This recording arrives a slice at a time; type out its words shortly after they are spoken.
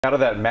Out of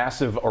that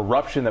massive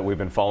eruption that we've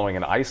been following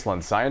in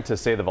Iceland,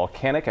 scientists say the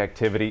volcanic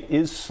activity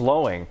is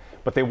slowing,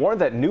 but they warn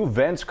that new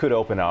vents could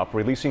open up,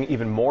 releasing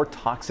even more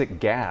toxic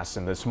gas.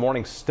 And this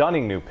morning,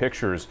 stunning new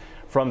pictures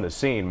from the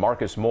scene.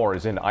 Marcus Moore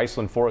is in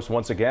Iceland for us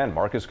once again.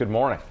 Marcus, good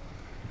morning.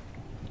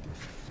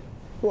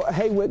 Well,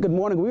 hey, Whit, good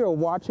morning. We are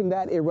watching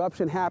that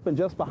eruption happen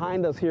just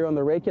behind us here on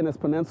the Reykjanes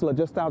Peninsula,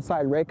 just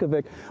outside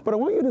Reykjavik. But I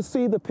want you to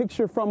see the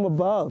picture from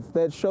above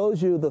that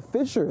shows you the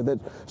fissure that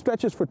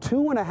stretches for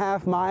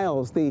 2.5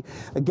 miles. The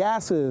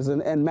gases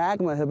and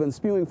magma have been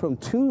spewing from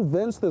 2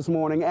 vents this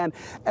morning. And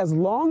as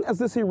long as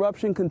this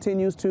eruption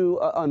continues to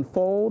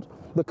unfold,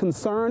 the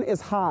concern is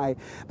high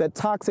that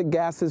toxic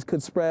gases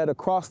could spread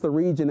across the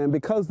region. And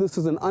because this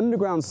is an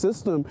underground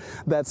system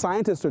that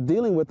scientists are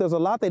dealing with, there's a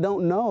lot they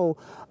don't know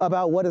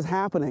about what is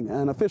happening.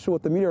 An official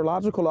with the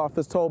meteorological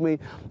office told me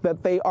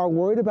that they are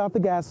worried about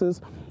the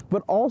gases,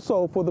 but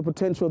also for the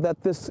potential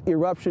that this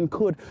eruption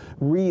could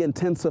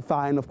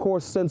re-intensify. And of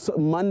course, since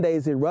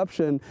Monday's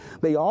eruption,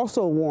 they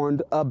also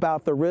warned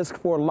about the risk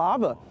for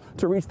lava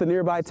to reach the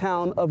nearby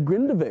town of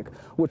Grindavik,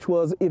 which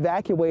was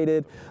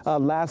evacuated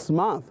last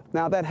month.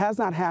 Now, that has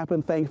not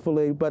happened,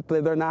 thankfully, but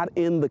they're not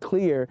in the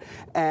clear,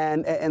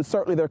 and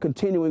certainly they're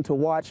continuing to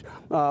watch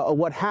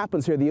what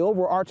happens here. The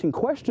overarching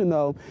question,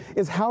 though,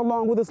 is how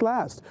long will this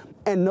last?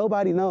 And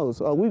nobody knows.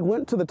 We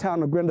went to the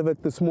town of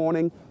Grindavik this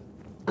morning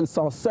and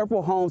saw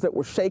several homes that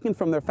were shaken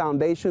from their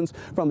foundations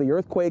from the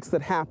earthquakes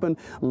that happened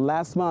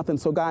last month. And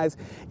so, guys,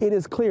 it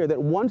is clear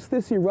that once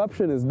this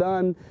eruption is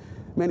done,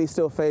 many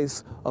still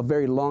face a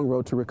very long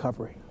road to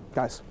recovery.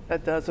 Guys.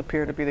 That does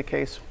appear to be the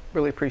case.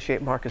 Really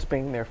appreciate Marcus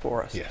being there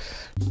for us.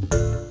 Yes.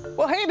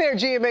 Well, hey there,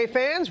 GMA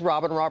fans.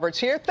 Robin Roberts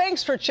here.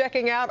 Thanks for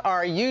checking out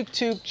our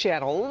YouTube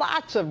channel.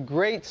 Lots of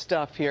great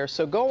stuff here.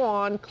 So go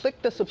on, click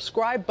the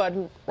subscribe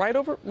button right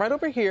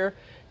over here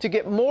to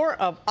get more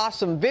of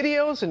awesome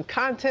videos and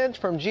content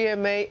from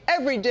GMA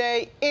every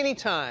day,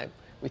 anytime.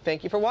 We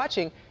thank you for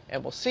watching,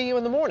 and we'll see you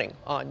in the morning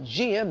on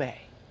GMA.